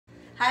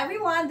Hi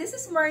everyone, this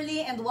is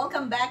Merly and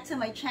welcome back to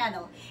my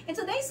channel. In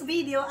today's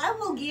video, I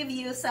will give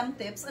you some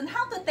tips on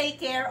how to take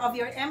care of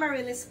your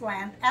Amaryllis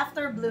plant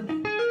after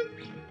blooming.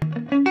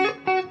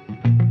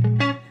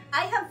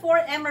 I have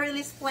 4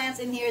 Amaryllis plants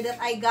in here that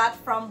I got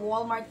from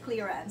Walmart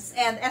clearance,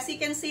 and as you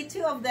can see,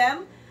 2 of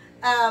them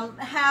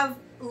have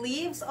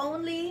leaves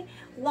only.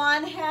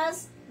 One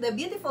has the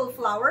beautiful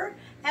flower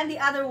and the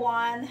other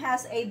one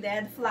has a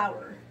dead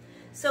flower.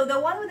 So the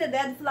one with the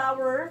dead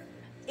flower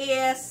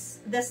is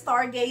the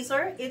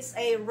stargazer. It's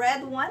a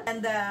red one,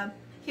 and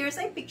here's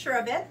a picture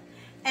of it.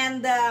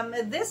 And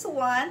this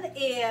one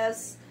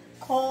is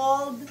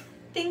called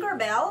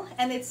Tinkerbell,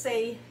 and it's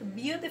a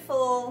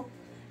beautiful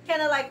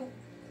kind of like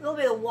a little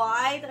bit of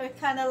white or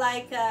kind of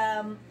like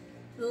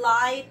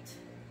light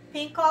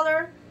pink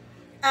color.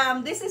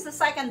 This is the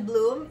second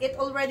bloom. It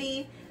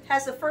already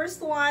has the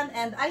first one,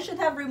 and I should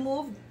have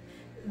removed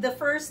the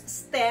first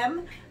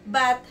stem,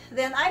 but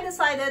then I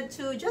decided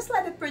to just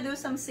let it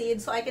produce some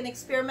seeds so I can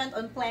experiment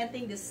on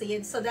planting the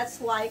seeds. So that's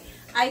why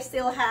I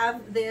still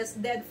have this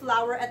dead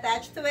flower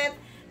attached to it.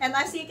 And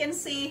as you can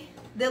see,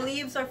 the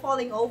leaves are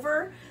falling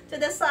over to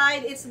the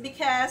side. It's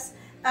because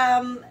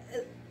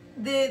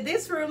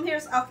this room here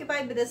is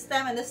occupied with the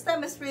stem, and the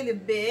stem is really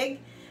big.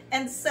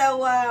 And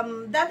so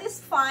that is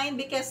fine,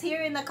 because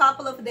here in a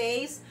couple of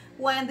days,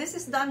 when this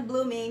is done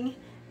blooming,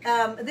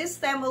 this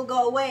stem will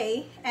go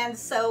away, and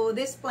so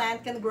this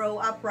plant can grow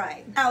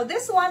upright. Now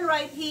this one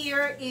right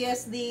here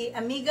is the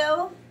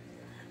Amigo.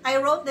 I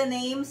wrote the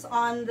names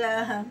on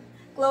the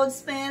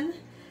clothespin.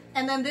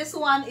 And then this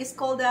one is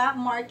called the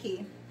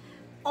Marquee.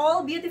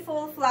 All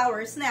beautiful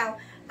flowers. Now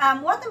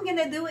what I'm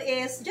gonna do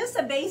is just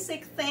a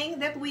basic thing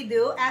that we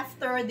do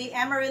after the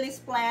Amaryllis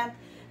plant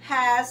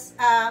has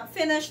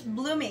finished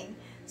blooming.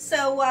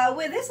 So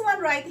with this one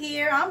right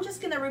here, I'm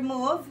just gonna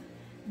remove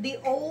the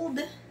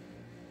old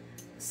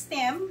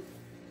stem.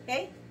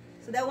 Okay,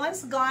 so that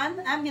one's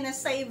gone. I'm gonna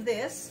save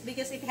this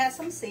because it has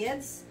some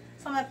seeds,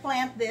 so I'm gonna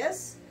plant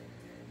this.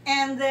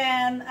 And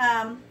then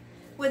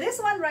with this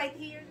one right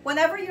here,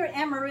 whenever your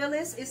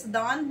Amaryllis is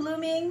done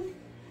blooming,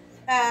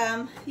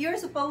 you're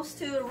supposed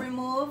to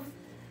remove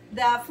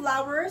the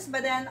flowers,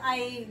 but then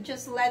I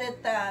just let it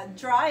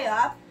dry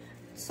up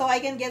so I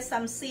can get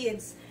some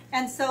seeds.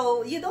 And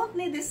so you don't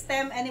need this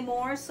stem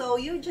anymore, so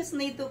you just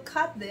need to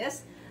cut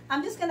this.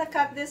 I'm just gonna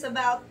cut this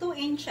about 2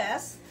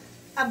 inches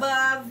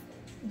above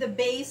the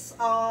base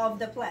of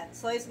the plant.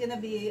 So it's gonna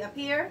be up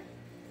here.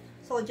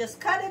 So just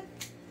cut it.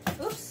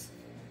 Oops.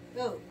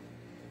 Oh.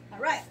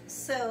 Alright.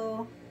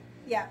 So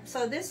yeah.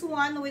 So this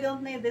one, we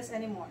don't need this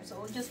anymore. So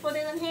we'll just put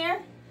it in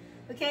here.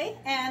 Okay.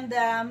 And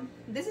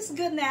this is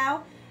good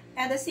now.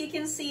 And as you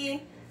can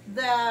see,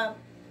 the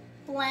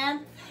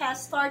plant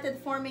has started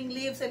forming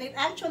leaves, and it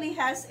actually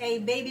has a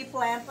baby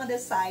plant on the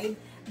side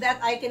that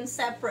I can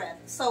separate.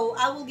 So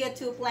I will get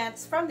 2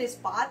 plants from this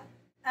pot.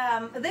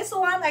 This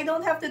one, I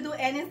don't have to do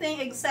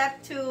anything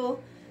except to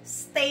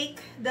stake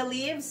the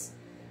leaves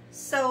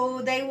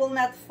so they will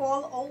not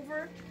fall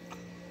over.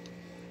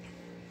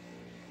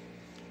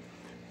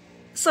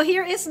 So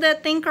here is the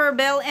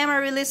Tinkerbell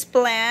Amaryllis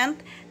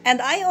plant,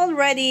 and I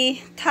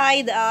already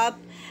tied up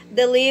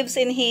the leaves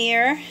in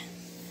here.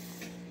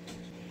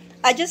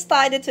 I just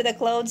tied it to the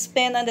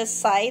clothespin on the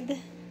side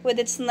with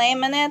its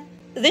name on it.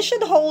 This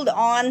should hold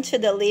on to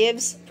the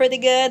leaves pretty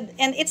good,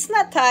 and it's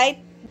not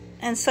tight.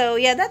 And so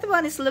yeah, that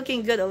one is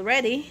looking good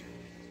already.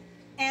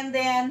 And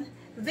then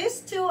these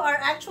 2 are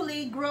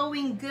actually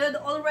growing good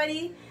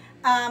already.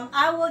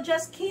 I will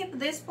just keep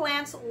these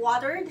plants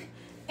watered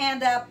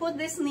and put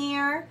this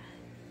near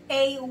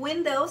a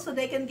window so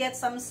they can get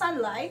some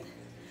sunlight.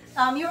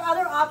 Your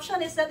other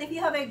option is that if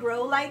you have a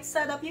grow light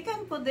setup, you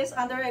can put this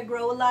under a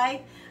grow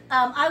light.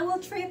 I will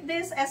treat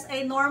this as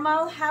a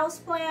normal house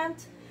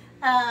plant.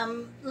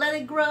 Let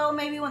it grow.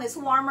 Maybe when it's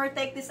warmer,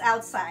 take this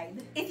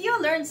outside. If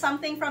you learned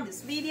something from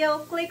this video,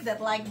 click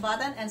that like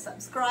button and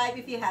subscribe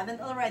if you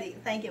haven't already.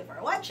 Thank you for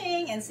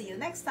watching, and see you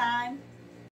next time.